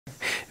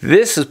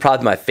This is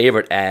probably my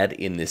favorite ad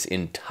in this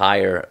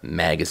entire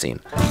magazine.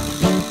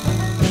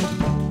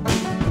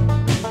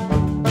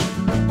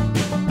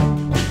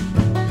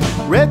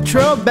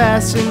 Retro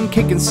Bassin,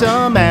 kicking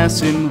some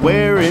ass and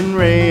wearing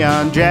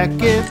rayon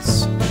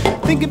jackets.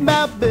 Thinking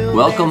about Bill.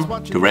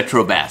 Welcome to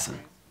Retro Bassin.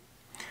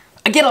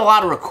 I get a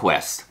lot of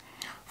requests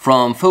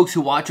from folks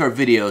who watch our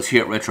videos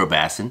here at Retro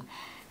Bassin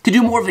to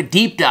do more of a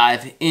deep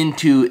dive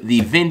into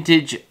the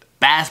vintage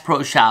Bass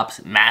Pro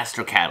Shops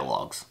master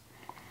catalogs.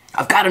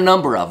 I've got a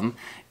number of them,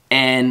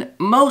 and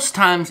most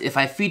times if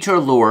I feature a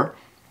lure,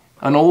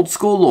 an old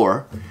school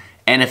lure,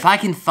 and if I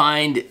can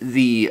find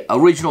the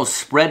original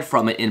spread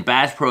from it in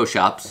Bass Pro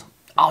Shops,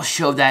 I'll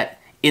show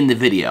that in the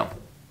video.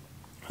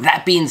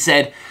 That being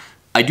said,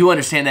 I do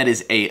understand that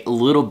is a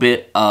little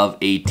bit of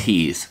a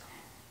tease.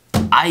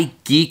 I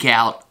geek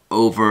out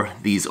over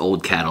these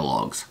old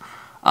catalogs.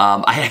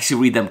 I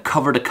actually read them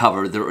cover to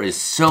cover. There is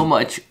so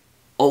much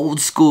old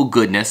school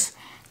goodness,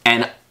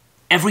 and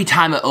every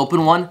time I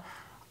open one,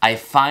 I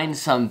find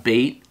some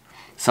bait,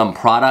 some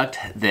product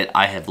that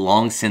I have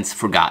long since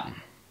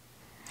forgotten.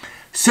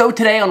 So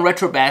today on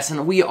Retro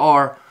Bassin, we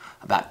are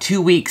about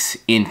 2 weeks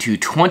into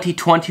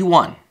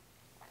 2021.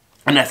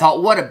 And I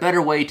thought, what a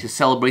better way to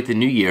celebrate the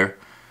new year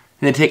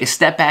than to take a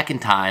step back in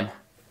time,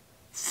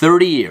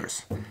 30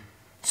 years.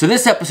 So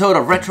this episode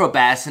of Retro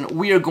Bassin,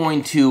 we are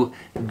going to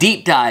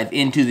deep dive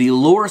into the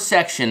lure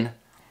section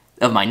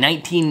of my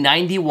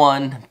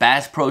 1991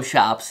 Bass Pro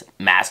Shops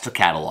Master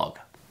Catalog.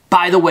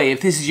 By the way,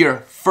 if this is your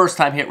first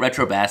time here at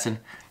Retro Bassin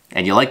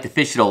and you like to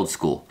fish it old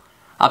school,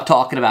 I'm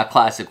talking about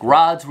classic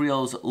rods,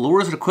 reels,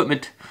 lures, and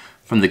equipment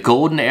from the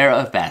golden era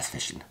of bass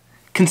fishing.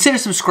 Consider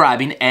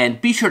subscribing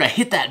and be sure to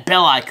hit that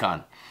bell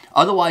icon.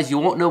 Otherwise, you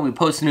won't know when we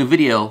post a new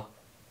video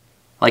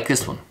like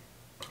this one.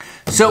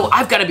 So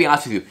I've got to be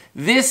honest with you,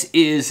 this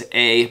is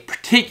a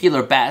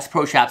particular Bass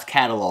Pro Shops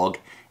catalog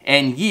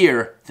and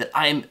year that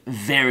I'm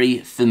very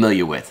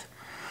familiar with.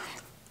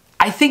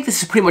 I think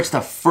this is pretty much the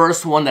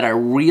first one that I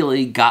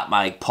really got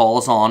my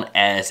paws on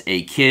as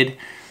a kid,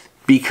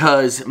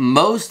 because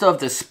most of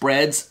the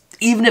spreads,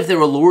 even if they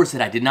were lures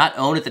that I did not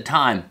own at the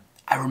time,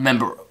 I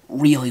remember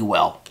really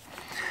well.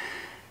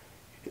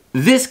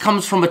 This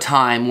comes from a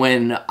time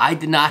when I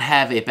did not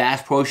have a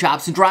Bass Pro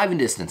Shops in driving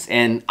distance,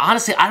 and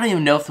honestly, I don't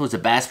even know if there was a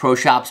Bass Pro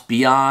Shops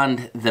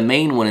beyond the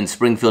main one in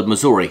Springfield,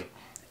 Missouri.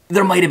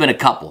 There might have been a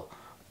couple,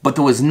 but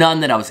there was none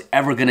that I was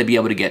ever going to be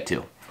able to get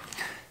to.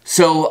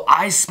 So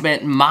I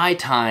spent my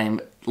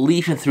time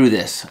leafing through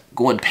this,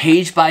 going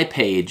page by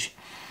page,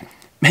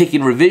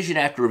 making revision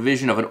after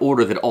revision of an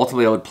order that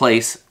ultimately I would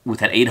place with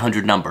that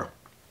 800 number.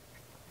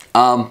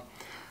 A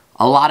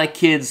lot of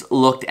kids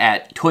looked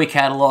at toy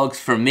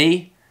catalogs. For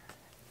me,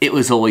 it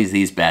was always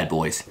these bad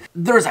boys.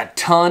 There's a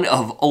ton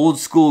of old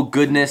school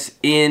goodness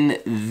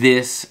in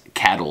this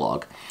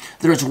catalog.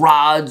 There's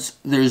rods,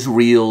 there's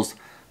reels,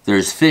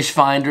 there's fish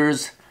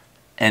finders,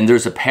 and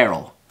there's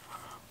apparel.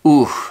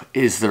 Ooh,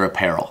 is there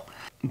apparel.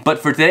 But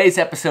for today's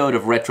episode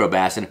of Retro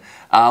Bassin,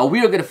 we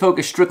are going to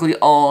focus strictly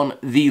on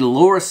the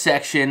lure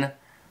section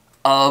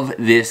of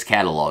this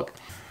catalog.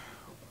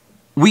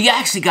 We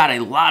actually got a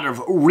lot of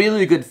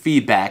really good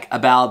feedback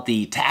about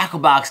the tackle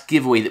box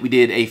giveaway that we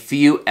did a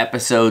few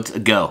episodes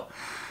ago.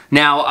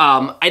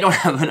 Now, I don't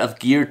have enough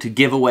gear to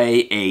give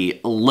away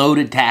a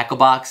loaded tackle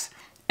box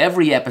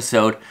every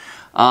episode.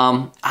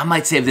 I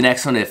might save the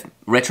next one if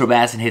Retro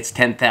Bassin hits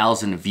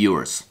 10,000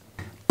 viewers.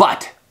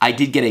 But I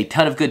did get a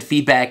ton of good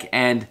feedback,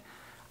 and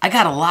I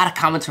got a lot of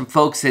comments from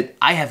folks that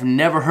I have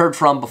never heard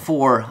from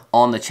before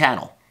on the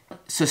channel.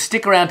 So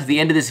stick around to the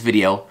end of this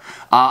video.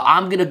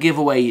 I'm going to give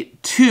away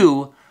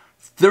two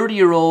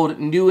 30-year-old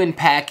new in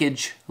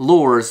package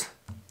lures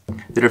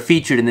that are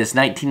featured in this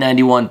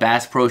 1991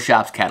 Bass Pro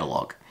Shops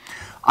catalog.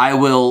 I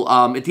will,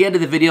 at the end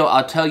of the video,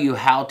 I'll tell you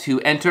how to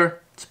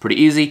enter. It's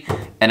pretty easy.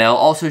 And I'll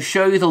also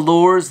show you the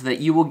lures that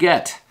you will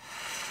get.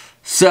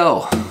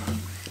 So,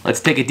 let's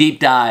take a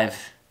deep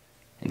dive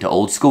into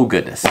old school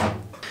goodness.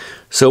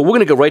 So we're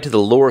going to go right to the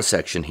lure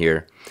section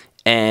here,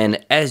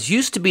 and as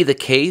used to be the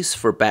case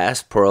for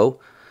Bass Pro,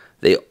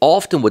 they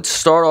often would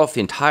start off the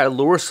entire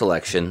lure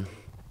selection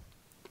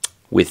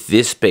with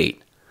this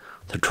bait,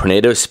 the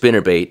Tornado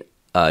spinnerbait,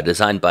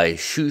 designed by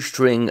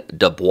Shoestring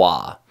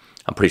Dubois.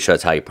 I'm pretty sure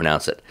that's how you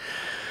pronounce it.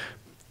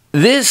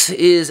 This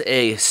is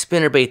a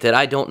spinnerbait that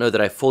I don't know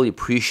that I fully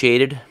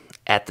appreciated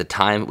at the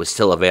time it was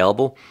still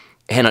available,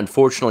 and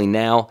unfortunately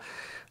now,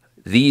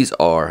 these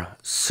are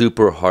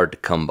super hard to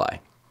come by.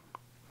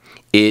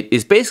 It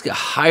is basically a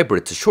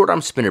hybrid. It's a short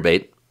arm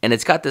spinnerbait, and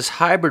it's got this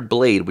hybrid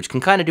blade, which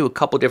can kind of do a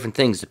couple different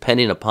things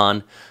depending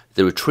upon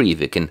the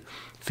retrieve. It can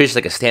fish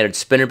like a standard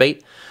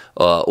spinnerbait,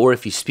 or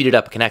if you speed it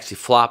up, it can actually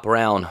flop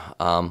around.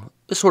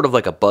 It's sort of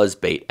like a buzz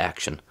bait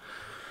action.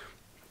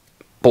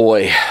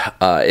 Boy,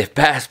 if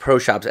Bass Pro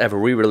Shops ever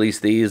re-release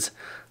these,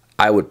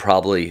 I would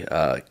probably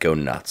go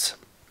nuts.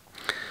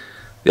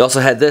 They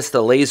also had this,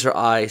 the Laser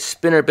Eye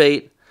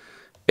spinnerbait.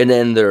 And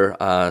then their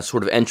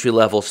sort of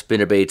entry-level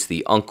spinnerbaits,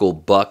 the Uncle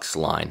Buck's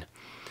line.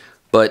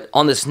 But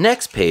on this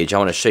next page, I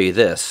want to show you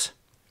this.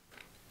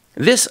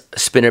 This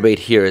spinnerbait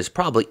here is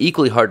probably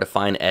equally hard to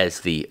find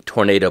as the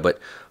Tornado, but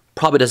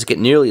probably doesn't get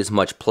nearly as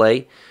much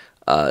play.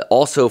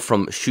 Also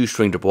from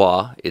Shoestring Du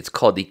Bois, it's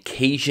called the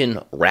Cajun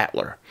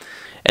Rattler.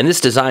 And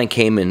this design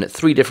came in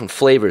 3 different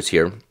flavors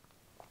here.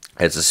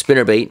 It's a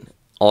spinnerbait,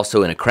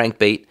 also in a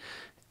crankbait,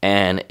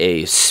 and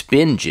a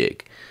spin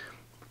jig.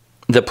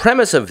 The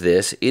premise of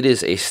this, it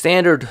is a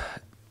standard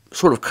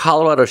sort of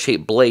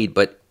Colorado-shaped blade,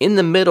 but in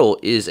the middle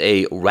is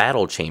a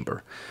rattle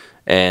chamber.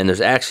 And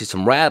there's actually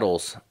some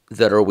rattles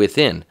that are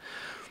within.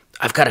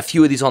 I've got a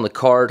few of these on the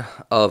card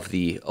of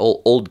the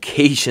old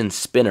Cajun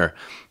spinner.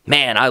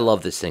 Man, I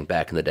love this thing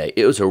back in the day.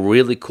 It was a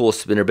really cool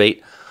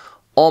spinnerbait,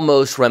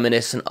 almost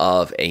reminiscent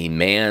of a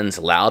Mann's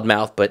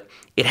loudmouth, but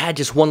it had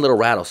just one little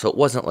rattle, so it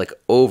wasn't like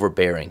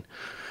overbearing.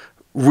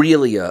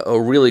 Really a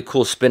really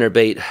cool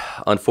spinnerbait.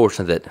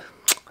 Unfortunate that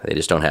they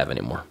just don't have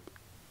anymore.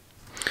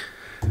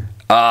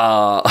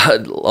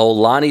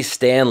 Lonnie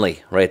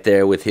Stanley right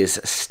there with his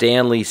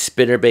Stanley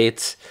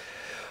spinnerbaits.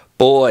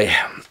 Boy,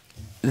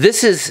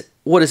 this is,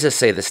 what does this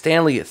say? The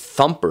Stanley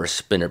Thumper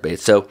spinnerbait.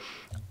 So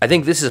I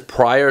think this is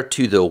prior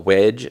to the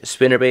wedge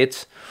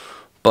spinnerbaits,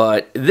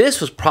 but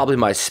this was probably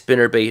my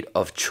spinnerbait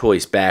of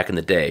choice back in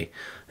the day.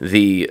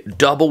 The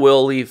double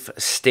willow leaf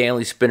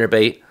Stanley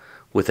spinnerbait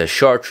with a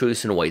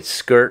chartreuse and white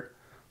skirt,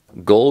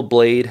 gold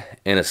blade,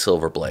 and a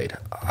silver blade.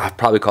 I've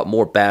probably caught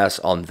more bass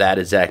on that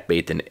exact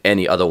bait than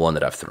any other one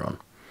that I've thrown.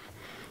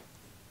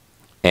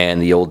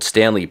 And the old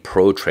Stanley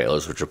Pro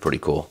trailers, which are pretty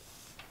cool.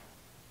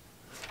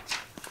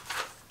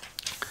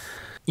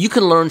 You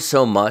can learn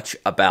so much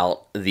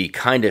about the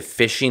kind of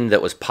fishing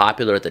that was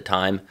popular at the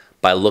time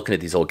by looking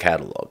at these old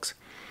catalogs.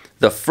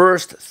 The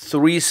first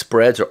 3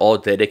 spreads are all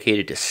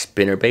dedicated to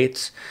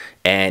spinnerbaits,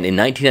 and in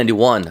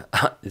 1991,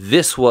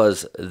 this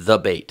was the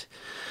bait.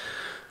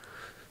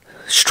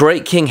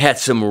 Strike King had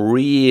some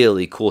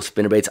really cool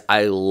spinnerbaits.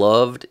 I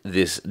loved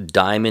this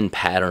diamond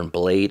pattern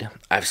blade.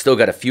 I've still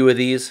got a few of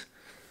these.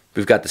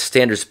 We've got the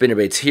standard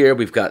spinnerbaits here.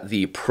 We've got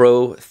the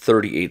Pro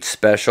 38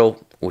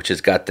 Special, which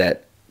has got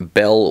that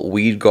bell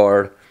weed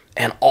guard,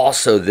 and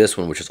also this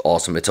one, which is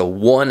awesome. It's a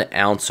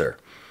 1-ouncer.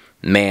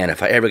 Man,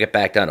 if I ever get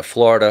back down to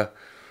Florida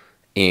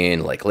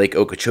in like Lake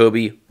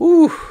Okeechobee,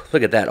 woo,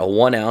 look at that, a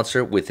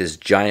 1-ouncer with this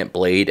giant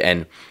blade,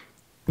 and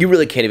you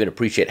really can't even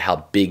appreciate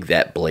how big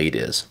that blade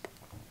is.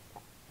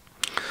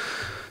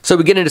 So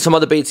we get into some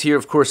other baits here,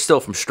 of course, still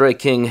from Strike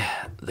King,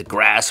 the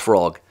grass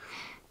frog.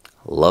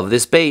 Love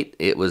this bait.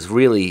 It was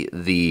really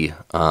the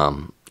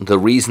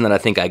reason that I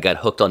think I got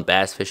hooked on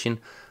bass fishing.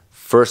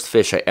 First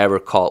fish I ever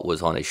caught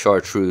was on a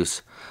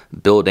chartreuse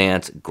bill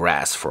dance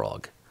grass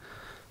frog.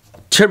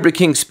 Timber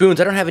King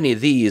spoons, I don't have any of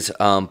these,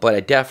 but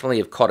I definitely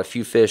have caught a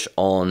few fish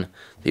on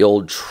the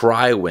old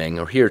tri-wing,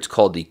 or here it's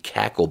called the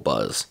Cackle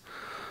Buzz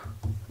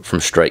from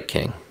Strike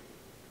King.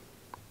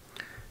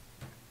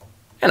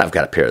 And I've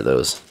got a pair of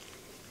those.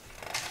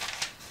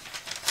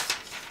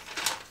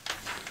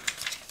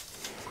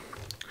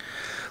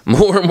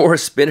 More and more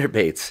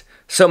spinnerbaits.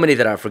 So many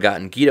that I've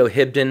forgotten. Guido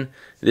Hibden.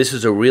 This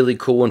is a really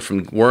cool one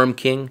from Worm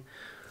King.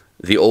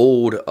 The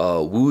old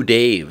Woo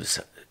Dave's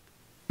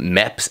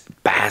Mepps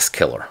Bass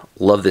Killer.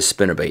 Love this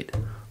spinnerbait.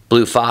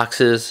 Blue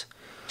Foxes.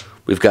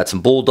 We've got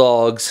some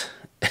Bulldogs.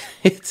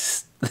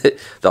 It's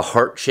the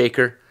Heart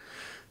Shaker.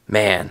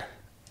 Man,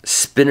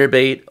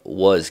 spinnerbait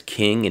was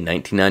king in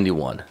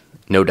 1991.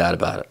 No doubt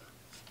about it.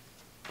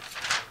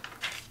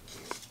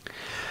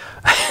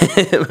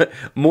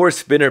 More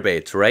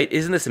spinnerbaits, right?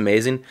 Isn't this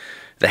amazing?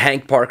 The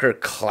Hank Parker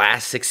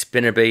classic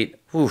spinnerbait.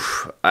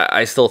 Oof,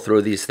 I still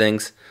throw these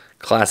things.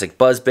 Classic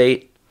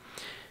buzzbait.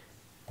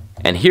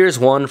 And here's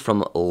one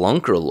from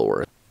Lunker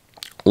Lure.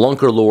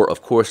 Lunker Lure,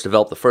 of course,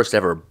 developed the first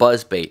ever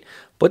buzzbait,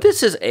 but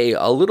this is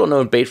a little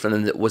known bait from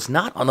them that was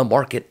not on the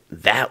market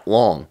that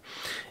long,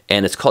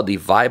 and it's called the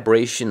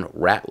Vibration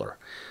Rattler.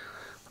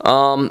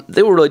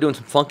 They were really doing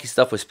some funky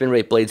stuff with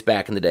spinnerbait blades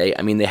back in the day.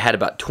 I mean, they had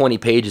about 20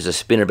 pages of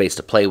spinnerbaits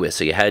to play with,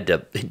 so you had to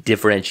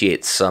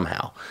differentiate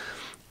somehow.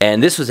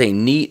 And this was a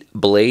neat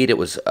blade. It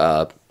was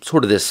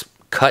sort of this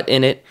cut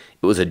in it.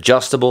 It was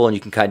adjustable, and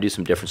you can kind of do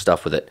some different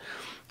stuff with it.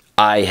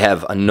 I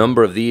have a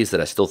number of these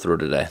that I still throw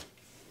today.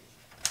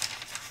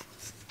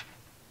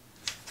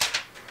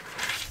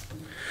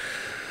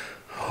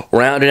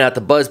 Rounding out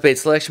the buzzbait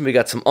selection, we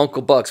got some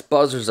Uncle Buck's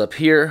buzzers up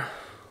here.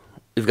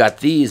 We've got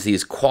these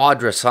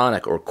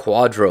quadrasonic or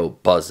quadro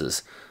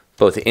buzzes,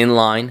 both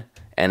inline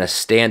and a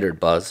standard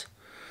buzz.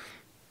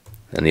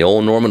 And the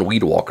old Norman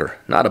Weed Walker.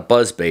 Not a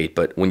buzzbait,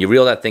 but when you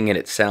reel that thing in,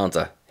 it sounds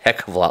a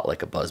heck of a lot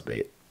like a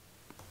buzzbait.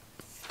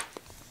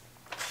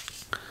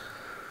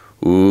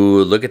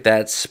 Ooh, look at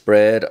that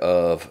spread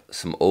of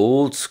some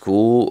old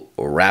school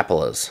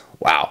Rapalas.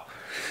 Wow.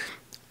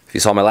 If you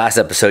saw my last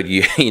episode,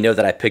 you know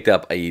that I picked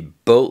up a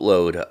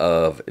boatload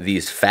of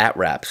these fat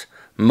wraps.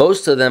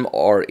 Most of them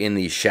are in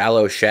the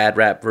shallow shad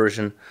wrap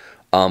version,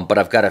 but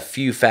I've got a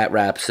few fat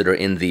wraps that are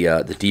in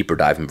the deeper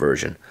diving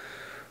version.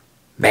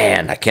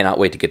 Man, I cannot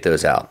wait to get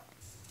those out.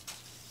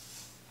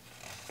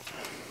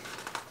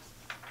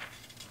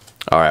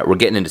 All right, we're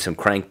getting into some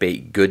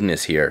crankbait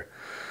goodness here.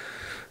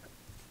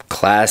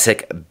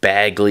 Classic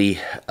Bagley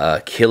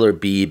killer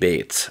bee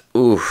baits.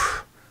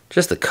 Oof.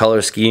 Just the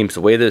color schemes,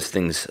 the way those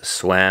things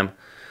swam.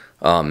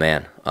 Oh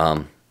man.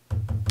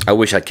 I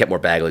wish I'd kept more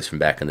Bagleys from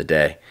back in the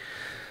day.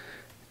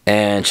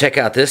 And check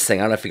out this thing.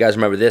 I don't know if you guys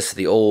remember this,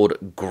 the old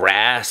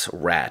grass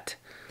rat.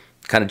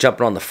 Kind of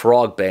jumping on the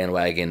frog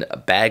bandwagon,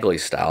 Bagley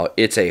style.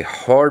 It's a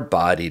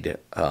hard-bodied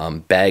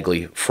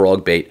Bagley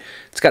frog bait.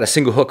 It's got a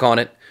single hook on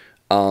it.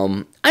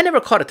 I never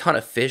caught a ton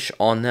of fish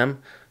on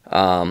them.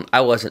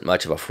 I wasn't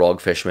much of a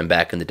frog fisherman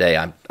back in the day.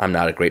 I'm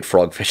not a great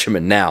frog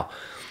fisherman now.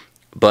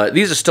 But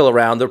these are still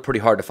around. They're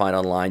pretty hard to find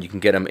online. You can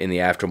get them in the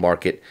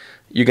aftermarket.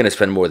 You're going to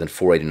spend more than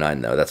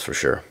 $4.89 though, that's for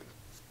sure.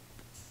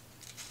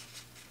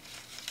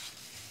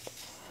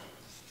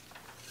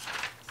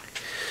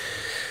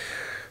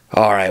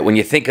 All right, when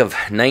you think of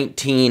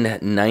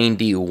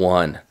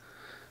 1991,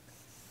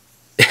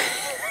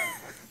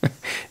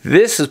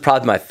 this is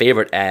probably my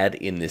favorite ad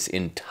in this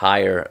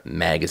entire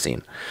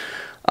magazine.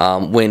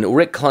 When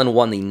Rick Clunn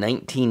won the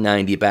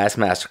 1990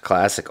 Bassmaster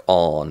Classic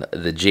on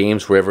the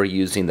James River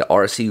using the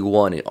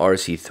RC1 and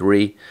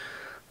RC3,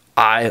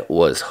 I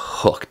was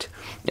hooked.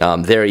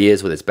 There he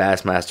is with his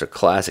Bassmaster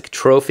Classic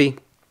trophy.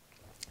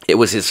 It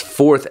was his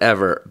 4th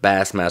ever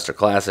Bassmaster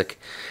Classic,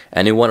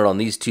 and he won it on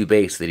these two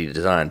baits that he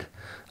designed.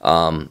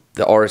 The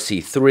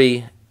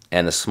RC3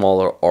 and the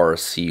smaller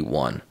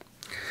RC1.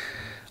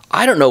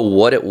 I don't know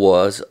what it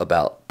was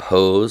about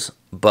Pose,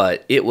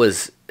 but it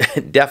was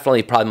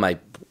definitely probably my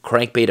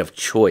crankbait of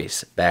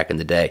choice back in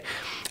the day.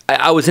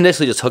 I was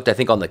initially just hooked, I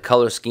think, on the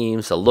color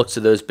schemes, the looks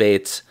of those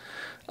baits.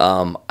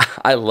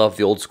 I love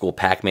the old school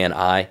Pac-Man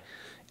eye,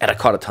 and I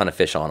caught a ton of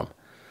fish on them.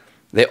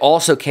 They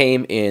also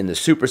came in the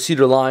Super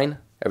Cedar line,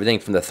 everything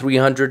from the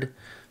 300,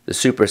 the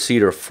Super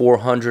Cedar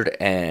 400,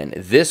 and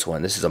this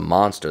one, this is a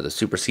monster, the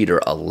Super Cedar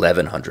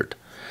 1100.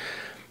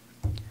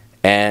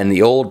 And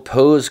the old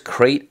Pose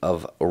crate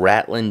of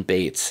rattling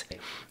baits.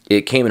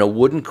 It came in a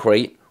wooden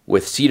crate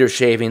with cedar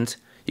shavings.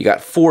 You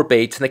got 4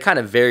 baits, and they kind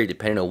of vary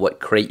depending on what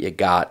crate you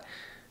got.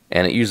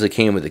 And it usually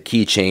came with a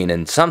keychain,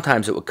 and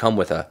sometimes it would come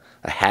with a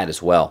hat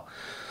as well.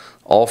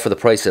 All for the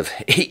price of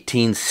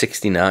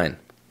 $18.69.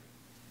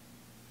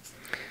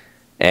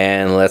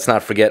 And let's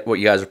not forget what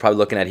you guys are probably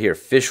looking at here.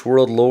 Fish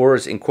World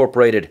Lures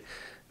Incorporated,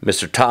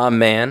 Mr. Tom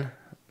Mann.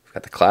 We've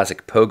got the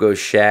classic Pogo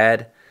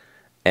Shad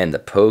and the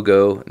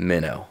Pogo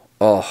Minnow.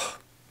 Oh,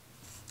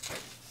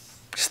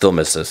 still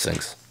miss those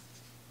things.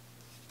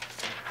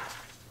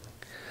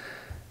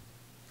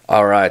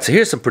 All right, so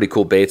here's some pretty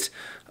cool baits.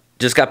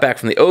 Just got back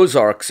from the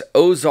Ozarks,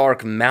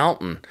 Ozark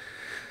Mountain.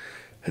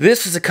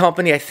 This is a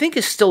company I think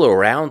is still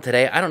around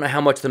today. I don't know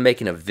how much they're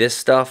making of this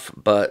stuff,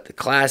 but the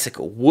classic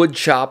wood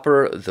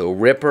chopper, the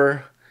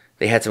Ripper.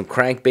 They had some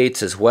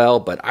crankbaits as well,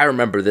 but I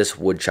remember this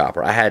wood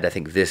chopper. I had, I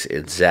think, this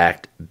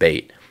exact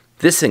bait.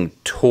 This thing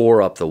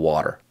tore up the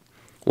water.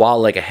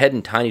 While like a head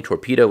and tiny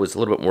torpedo was a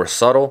little bit more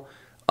subtle,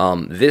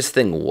 this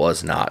thing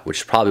was not, which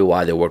is probably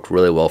why they worked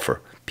really well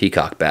for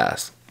peacock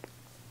bass.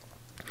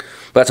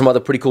 Got some other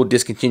pretty cool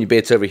discontinued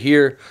baits over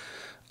here.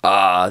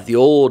 The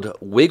old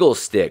wiggle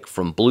stick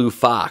from Blue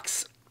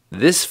Fox.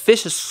 This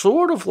fish is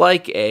sort of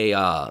like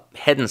a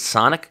head and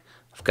Sonic.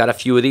 I've got a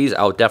few of these.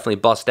 I'll definitely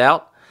bust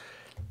out.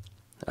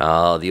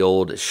 The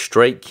old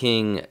Straight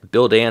King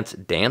Bill Dance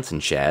Dancing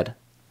Shad.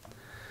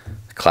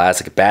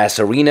 Classic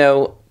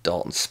Bassarino,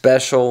 Dalton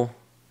Special,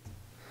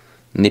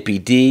 Nippy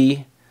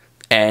D,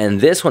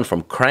 and this one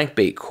from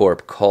Crankbait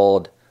Corp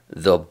called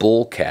the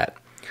Bullcat.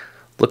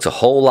 Looks a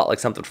whole lot like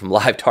something from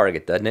Live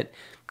Target, doesn't it?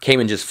 Came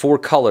in just 4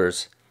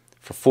 colors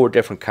for 4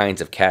 different kinds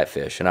of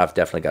catfish, and I've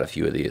definitely got a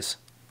few of these.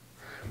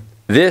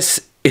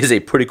 This is a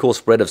pretty cool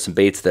spread of some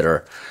baits that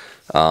are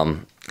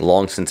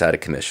long since out of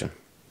commission.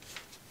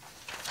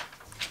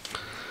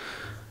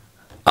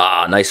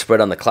 Nice spread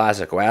on the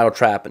classic rattle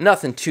trap.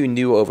 Nothing too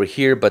new over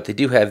here, but they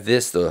do have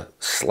this, the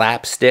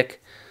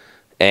slapstick,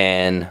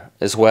 and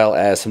as well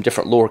as some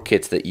different lure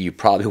kits that you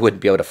probably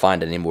wouldn't be able to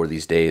find anymore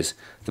these days.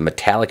 The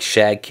metallic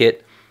shag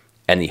kit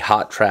and the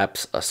hot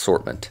traps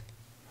assortment.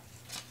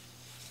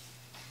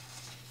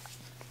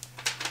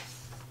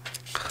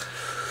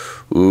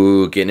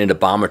 Ooh, getting into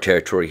bomber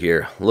territory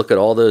here. Look at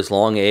all those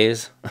long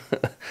A's.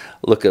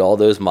 Look at all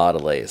those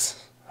Model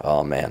A's.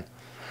 Oh, man.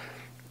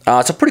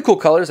 Some pretty cool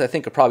colors. I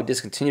think are probably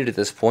discontinued at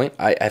this point.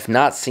 I have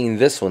not seen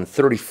this one,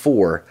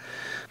 34.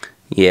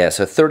 Yeah,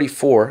 so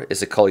 34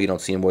 is a color you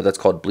don't see anymore. That's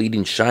called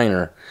Bleeding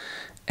Shiner.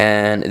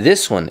 And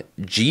this one,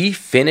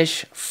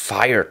 G-Finish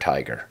Fire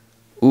Tiger.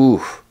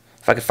 Ooh,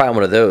 if I could find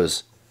one of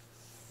those,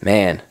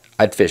 man,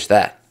 I'd fish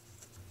that.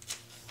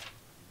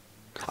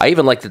 I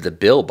even like that the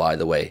bill, by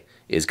the way,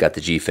 is got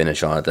the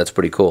G-Finish on it. That's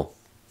pretty cool.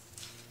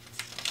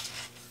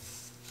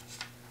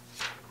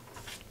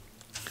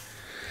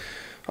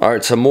 All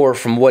right, some more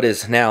from what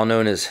is now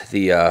known as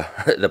the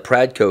the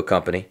Pradco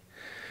company.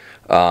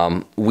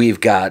 We've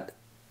got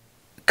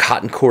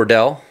Cotton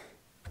Cordell.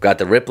 We've got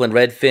the Rippling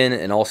Redfin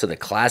and also the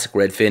classic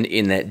Redfin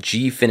in that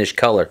G-Finish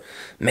color.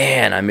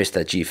 Man, I missed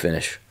that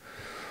G-Finish.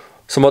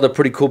 Some other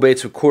pretty cool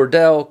baits with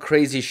Cordell,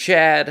 Crazy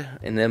Shad,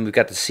 and then we've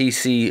got the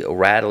CC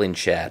Rattling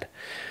Shad.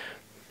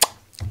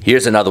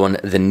 Here's another one,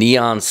 the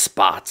neon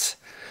spots.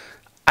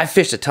 I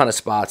fished a ton of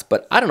spots,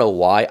 but I don't know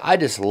why. I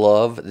just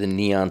love the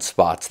neon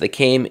spots. They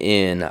came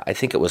in, I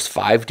think it was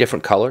 5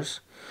 different colors.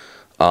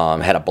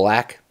 Had a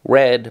black,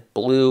 red,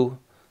 blue,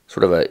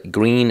 sort of a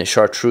green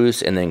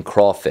chartreuse, and then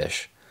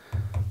crawfish.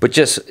 But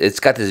just, it's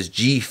got this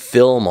G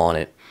film on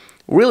it.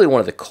 Really one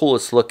of the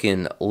coolest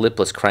looking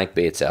lipless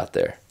crankbaits out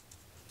there.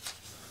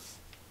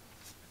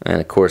 And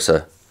of course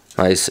a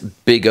nice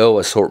Big O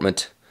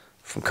assortment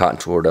from Cotton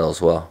Cordell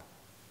as well.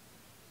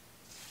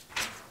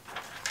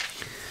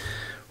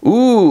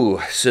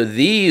 Ooh, so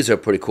these are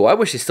pretty cool. I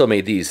wish they still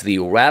made these. The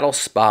Rattle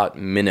Spot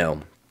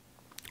Minnow.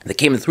 They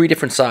came in 3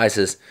 different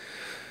sizes.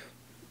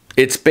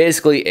 It's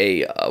basically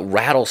a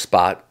rattle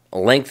spot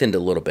lengthened a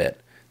little bit.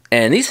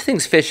 And these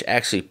things fish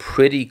actually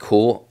pretty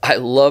cool. I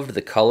loved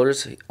the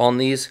colors on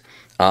these,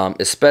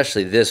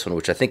 especially this one,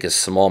 which I think is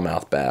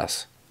smallmouth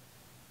bass.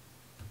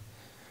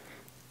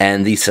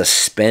 And the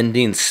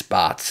suspending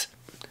spots.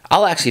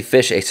 I'll actually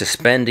fish a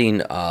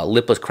suspending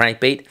lipless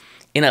crankbait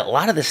in a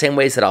lot of the same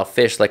ways that I'll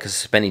fish like a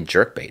suspending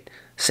jerkbait.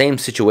 Same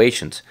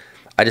situations.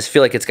 I just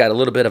feel like it's got a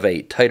little bit of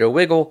a tighter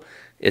wiggle.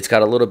 It's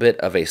got a little bit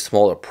of a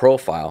smaller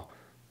profile.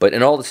 But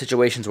in all the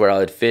situations where I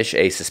would fish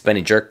a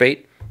suspending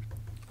jerkbait,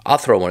 I'll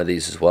throw one of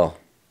these as well.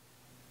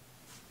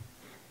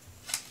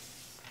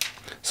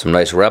 Some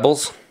nice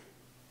Rebels.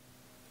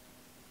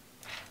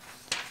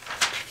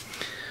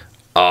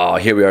 Oh,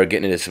 here we are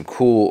getting into some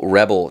cool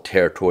Rebel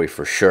territory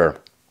for sure.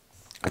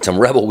 And some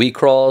Rebel weed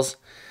crawls.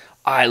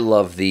 I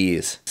love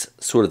these.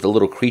 Sort of the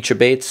little creature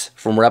baits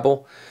from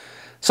Rebel.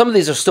 Some of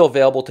these are still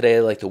available today,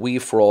 like the wee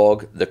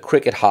frog, the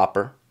cricket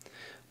hopper.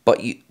 But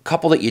a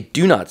couple that you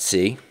do not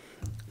see,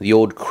 the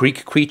old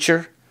creek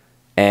creature,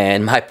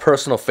 and my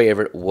personal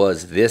favorite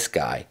was this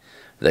guy,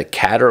 the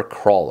catter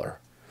crawler.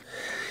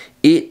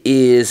 It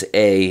is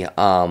a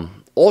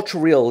ultra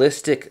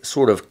realistic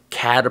sort of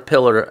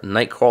caterpillar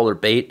nightcrawler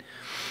bait.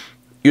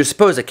 You're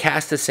supposed to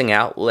cast this thing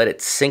out, let it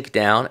sink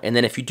down, and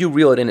then if you do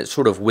reel it in, it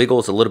sort of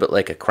wiggles a little bit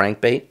like a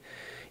crankbait.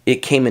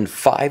 It came in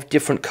 5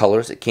 different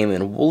colors. It came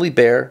in woolly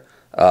bear,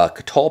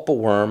 catalpa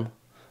worm,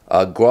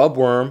 grub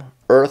worm,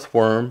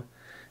 earthworm,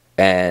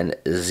 and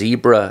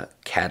zebra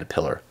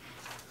caterpillar.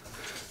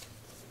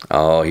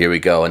 Oh, here we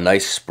go. A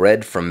nice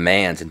spread from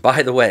Mann's. And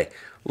by the way,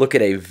 look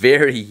at a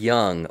very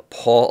young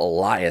Paul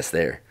Elias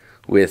there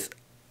with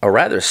a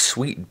rather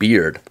sweet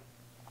beard.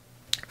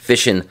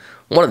 Fishing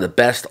one of the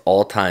best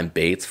all-time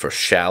baits for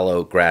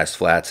shallow grass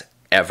flats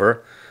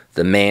ever.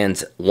 The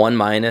Mann's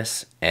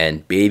 1-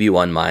 and Baby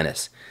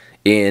 1-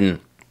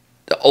 in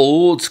the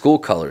old school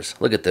colors.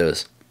 Look at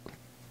those.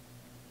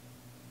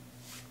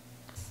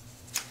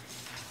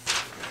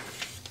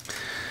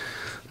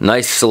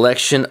 Nice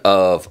selection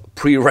of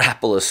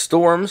pre-Rapala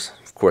storms.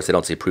 Of course, they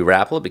don't say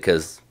pre-Rapala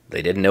because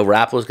they didn't know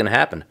Rapala was going to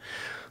happen.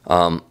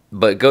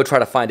 But go try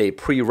to find a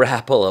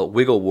pre-Rapala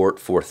wigglewort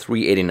for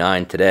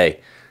 $3.89 today,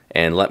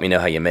 and let me know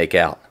how you make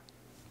out.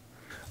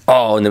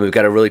 Oh, and then we've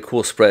got a really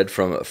cool spread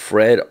from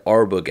Fred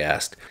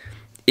Arbogast.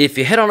 If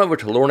you head on over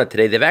to Lorna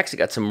today, they've actually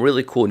got some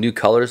really cool new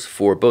colors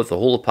for both the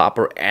hula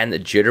popper and the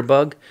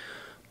jitterbug.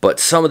 But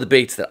some of the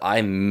baits that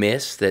I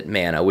miss that,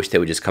 man, I wish they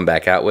would just come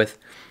back out with.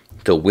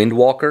 The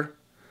Windwalker.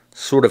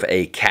 Sort of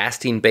a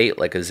casting bait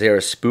like a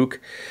Zara Spook.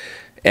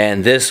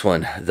 And this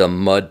one, the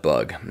Mud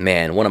Bug.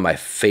 Man, one of my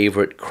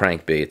favorite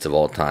crankbaits of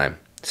all time,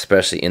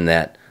 especially in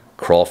that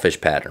crawfish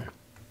pattern.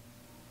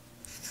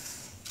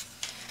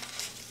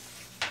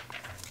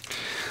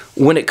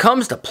 When it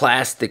comes to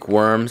plastic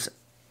worms,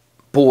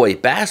 boy,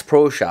 Bass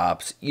Pro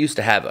Shops used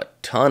to have a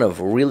ton of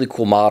really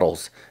cool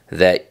models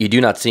that you do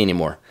not see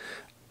anymore.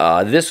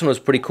 This one was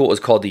pretty cool. It was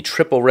called the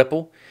Triple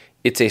Ripple.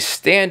 It's a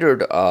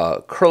standard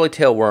curly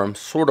tail worm,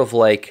 sort of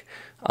like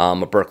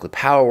a Berkeley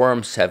Power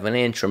Worm,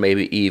 7-inch, or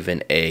maybe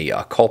even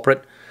a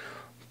Culprit.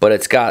 But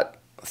it's got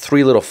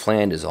 3 little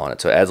flanges on it,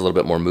 so it adds a little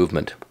bit more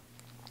movement.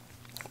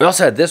 We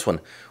also had this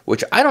one,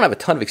 which I don't have a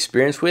ton of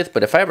experience with,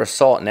 but if I ever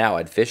saw it now,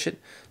 I'd fish it.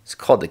 It's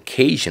called the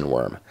Cajun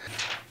worm.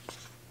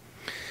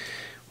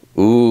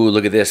 Ooh,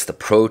 look at this, the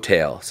Pro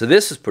Tail. So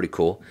this is pretty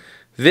cool.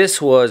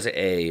 This was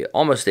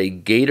almost a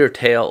gator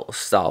tail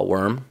style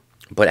worm,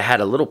 but it had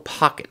a little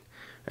pocket.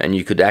 And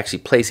you could actually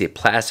place a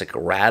plastic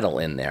rattle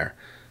in there.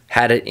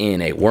 Had it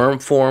in a worm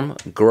form,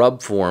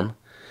 grub form,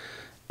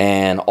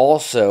 and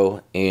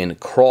also in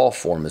crawl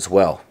form as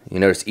well. You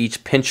notice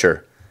each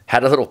pincher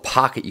had a little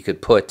pocket you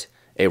could put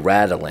a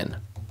rattle in.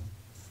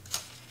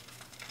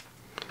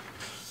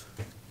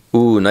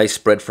 Ooh, nice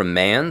spread from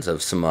Mann's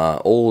of some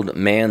old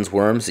Mann's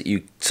worms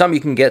that some you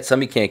can get,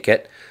 some you can't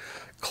get.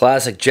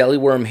 Classic jelly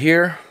worm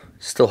here.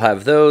 Still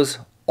have those.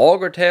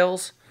 Auger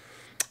tails.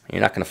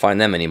 You're not going to find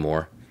them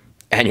anymore.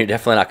 And you're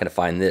definitely not going to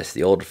find this,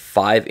 the old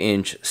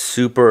 5-inch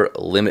super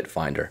limit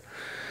finder.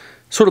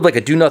 Sort of like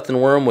a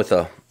do-nothing worm with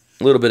a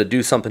little bit of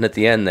do-something at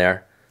the end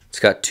there. It's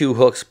got 2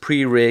 hooks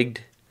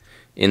pre-rigged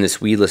in this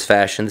weedless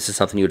fashion. This is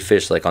something you would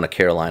fish like on a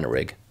Carolina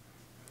rig.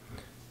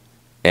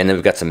 And then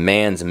we've got some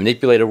Mann's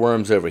manipulator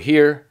worms over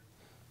here.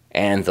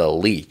 And the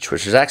Leech,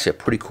 which is actually a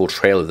pretty cool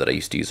trailer that I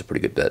used to use a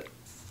pretty good bit.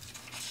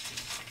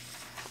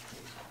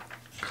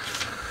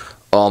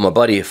 Oh, my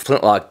buddy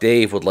Flintlock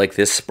Dave would like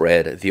this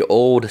spread, the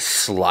old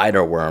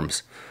slider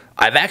worms.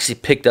 I've actually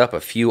picked up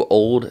a few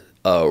old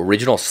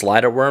original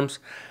slider worms,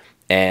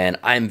 and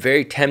I'm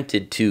very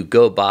tempted to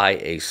go buy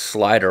a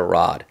slider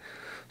rod.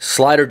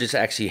 Slider just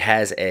actually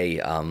has a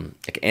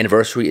like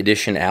anniversary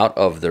edition out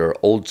of their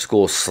old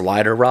school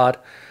slider rod.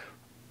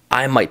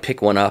 I might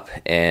pick one up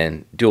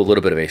and do a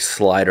little bit of a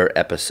slider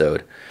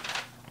episode.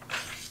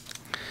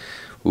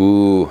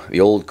 Ooh,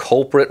 the old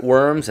Culprit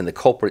worms and the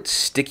Culprit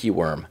sticky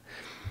worm.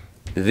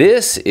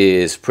 This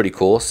is pretty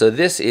cool. So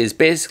this is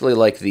basically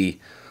like the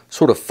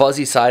sort of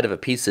fuzzy side of a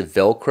piece of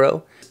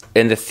Velcro.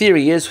 And the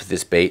theory is with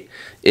this bait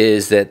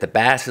is that the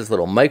bass's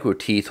little micro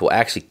teeth will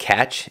actually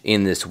catch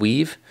in this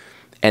weave,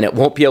 and it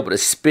won't be able to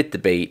spit the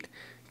bait,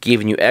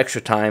 giving you extra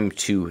time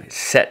to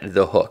set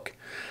the hook.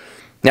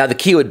 Now the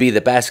key would be the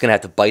bass is going to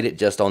have to bite it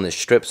just on this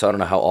strip, so I don't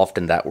know how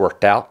often that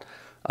worked out.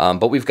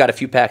 But we've got a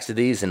few packs of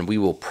these, and we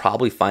will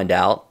probably find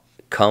out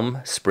come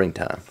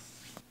springtime.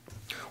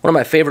 One of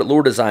my favorite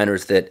lure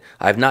designers that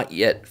I've not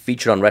yet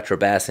featured on Retro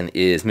Bassin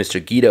is Mr.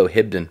 Guido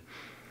Hibden.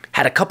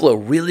 Had a couple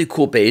of really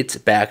cool baits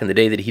back in the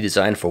day that he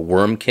designed for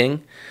Worm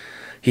King.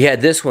 He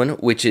had this one,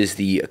 which is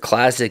the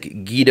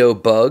classic Guido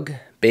Bug,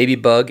 Baby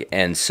Bug,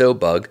 and So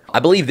Bug. I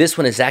believe this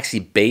one is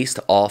actually based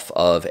off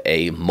of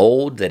a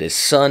mold that his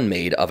son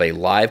made of a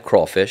live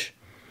crawfish.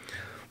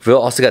 We've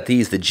also got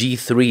these, the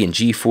G3 and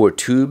G4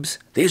 tubes.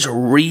 These are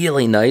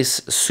really nice,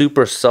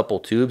 super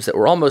supple tubes that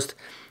were almost,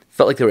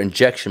 felt like they were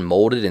injection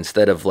molded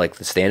instead of like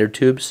the standard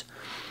tubes.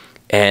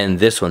 And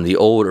this one, the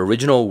old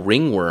original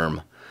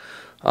ringworm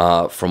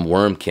from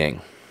Worm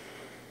King.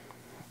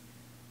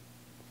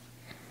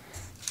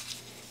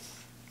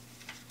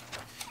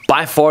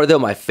 By far though,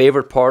 my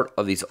favorite part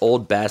of these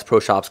old Bass Pro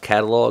Shops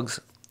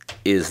catalogs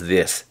is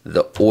this,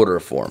 the order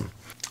form.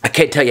 I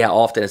can't tell you how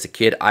often as a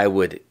kid I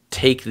would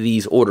take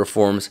these order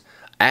forms,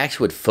 I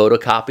actually would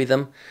photocopy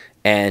them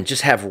and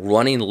just have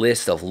running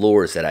lists of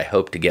lures that I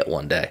hope to get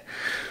one day.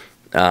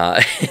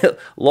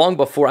 Long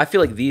before, I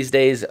feel like these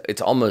days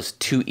it's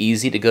almost too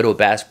easy to go to a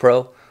Bass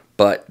Pro,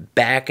 but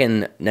back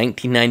in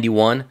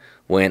 1991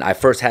 when I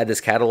first had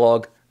this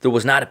catalog, there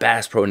was not a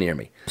Bass Pro near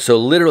me. So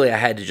literally I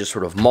had to just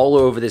sort of mull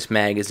over this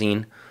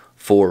magazine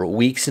for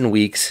weeks and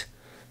weeks,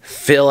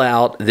 fill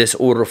out this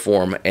order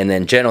form, and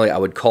then generally I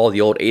would call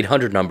the old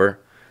 800 number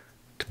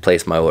to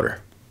place my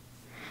order.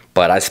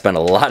 But I spent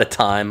a lot of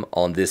time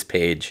on this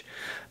page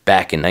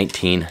back in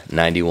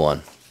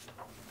 1991.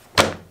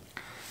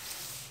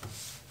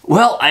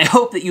 Well, I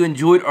hope that you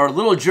enjoyed our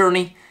little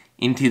journey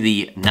into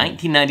the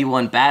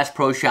 1991 Bass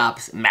Pro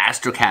Shops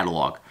Master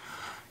Catalog.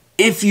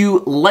 If you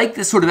like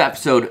this sort of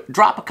episode,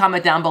 drop a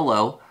comment down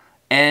below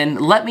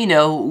and let me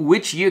know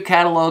which year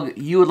catalog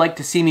you would like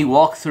to see me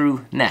walk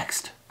through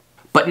next.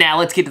 But now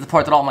let's get to the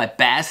part that all my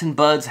Bassin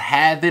buds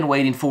have been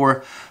waiting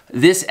for,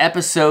 this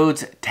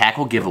episode's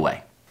tackle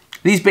giveaway.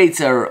 These baits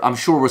are, I'm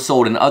sure, were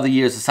sold in other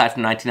years aside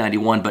from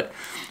 1991, but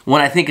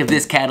when I think of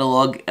this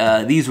catalog,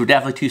 these were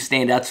definitely two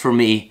standouts for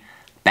me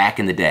back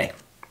in the day.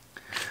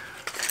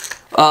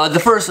 The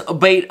first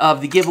bait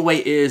of the giveaway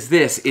is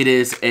this. It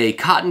is a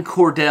cotton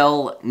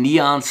Cordell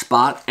neon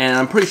spot, and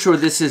I'm pretty sure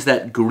this is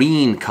that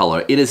green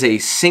color. It is a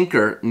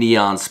sinker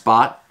neon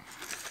spot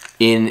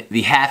in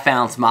the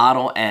half-ounce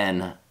model,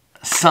 and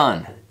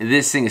son,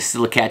 this thing is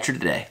still a catcher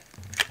today.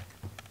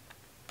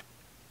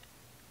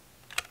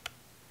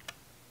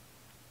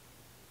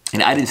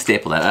 And I didn't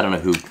staple that. I don't know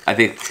who. I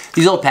think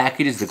these old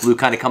packages, the glue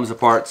kind of comes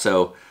apart,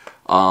 so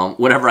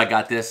whenever I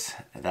got this,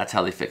 that's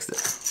how they fixed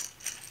it.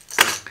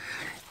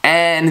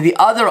 And the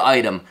other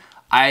item,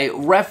 I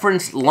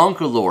referenced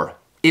Lunker Lure.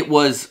 It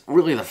was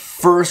really the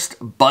first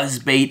buzz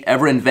bait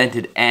ever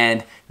invented,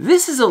 and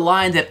this is a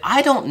line that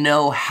I don't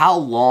know how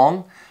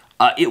long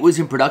it was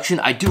in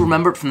production. I do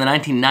remember it from the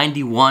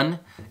 1991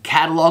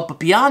 catalog, but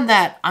beyond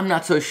that, I'm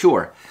not so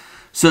sure.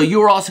 So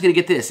you are also going to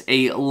get this,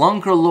 a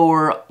Lunker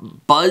Lure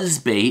buzz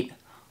bait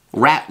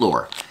rat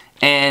lure.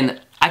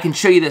 And I can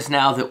show you this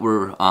now that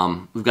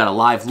we've got a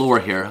live lure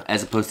here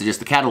as opposed to just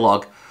the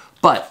catalog,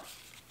 but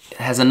it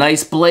has a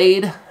nice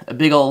blade, a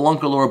big old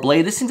Lunker Lure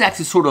blade. This thing's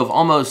actually sort of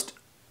almost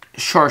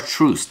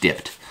chartreuse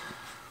dipped.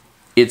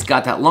 It's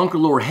got that Lunker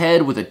Lure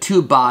head with a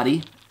tube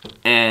body,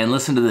 and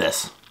listen to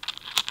this.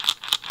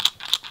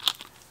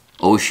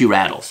 Oh, she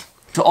rattles.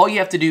 So all you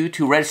have to do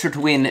to register to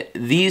win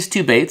these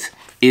two baits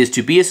is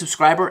to be a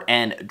subscriber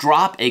and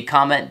drop a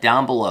comment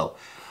down below.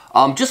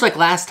 Just like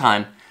last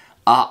time,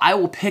 I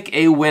will pick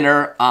a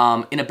winner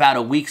in about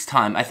a week's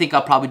time. I think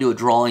I'll probably do a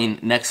drawing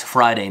next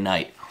Friday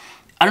night.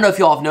 I don't know if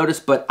you all have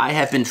noticed, but I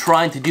have been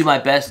trying to do my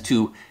best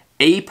to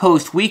A,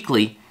 post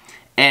weekly,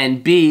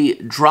 and B,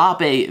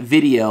 drop a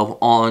video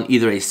on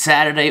either a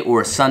Saturday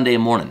or a Sunday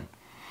morning.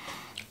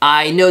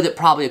 I know that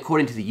probably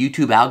according to the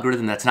YouTube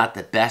algorithm, that's not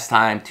the best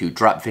time to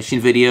drop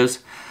fishing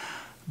videos,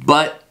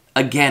 but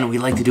again, we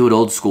like to do it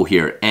old school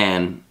here,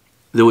 and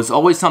there was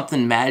always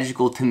something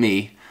magical to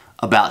me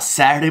about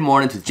Saturday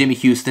mornings with Jimmy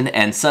Houston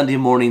and Sunday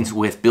mornings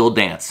with Bill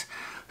Dance.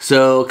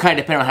 So kind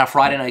of depending on how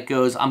Friday night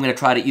goes, I'm going to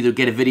try to either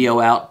get a video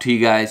out to you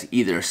guys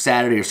either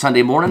Saturday or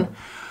Sunday morning.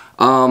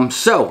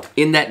 So,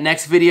 in that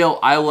next video,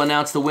 I will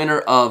announce the winner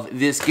of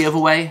this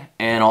giveaway,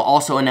 and I'll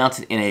also announce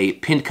it in a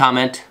pinned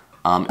comment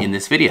in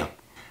this video.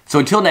 So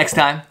until next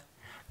time,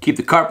 keep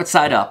the carpet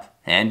side up,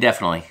 and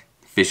definitely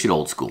fish it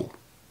old school.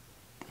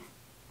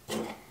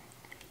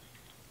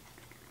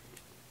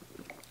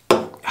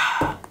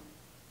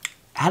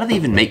 How do they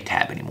even make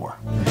tab anymore?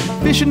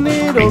 Fishing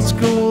it old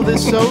school,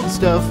 this old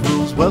stuff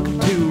rules. Welcome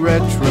to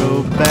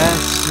Retro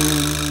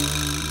Bassin.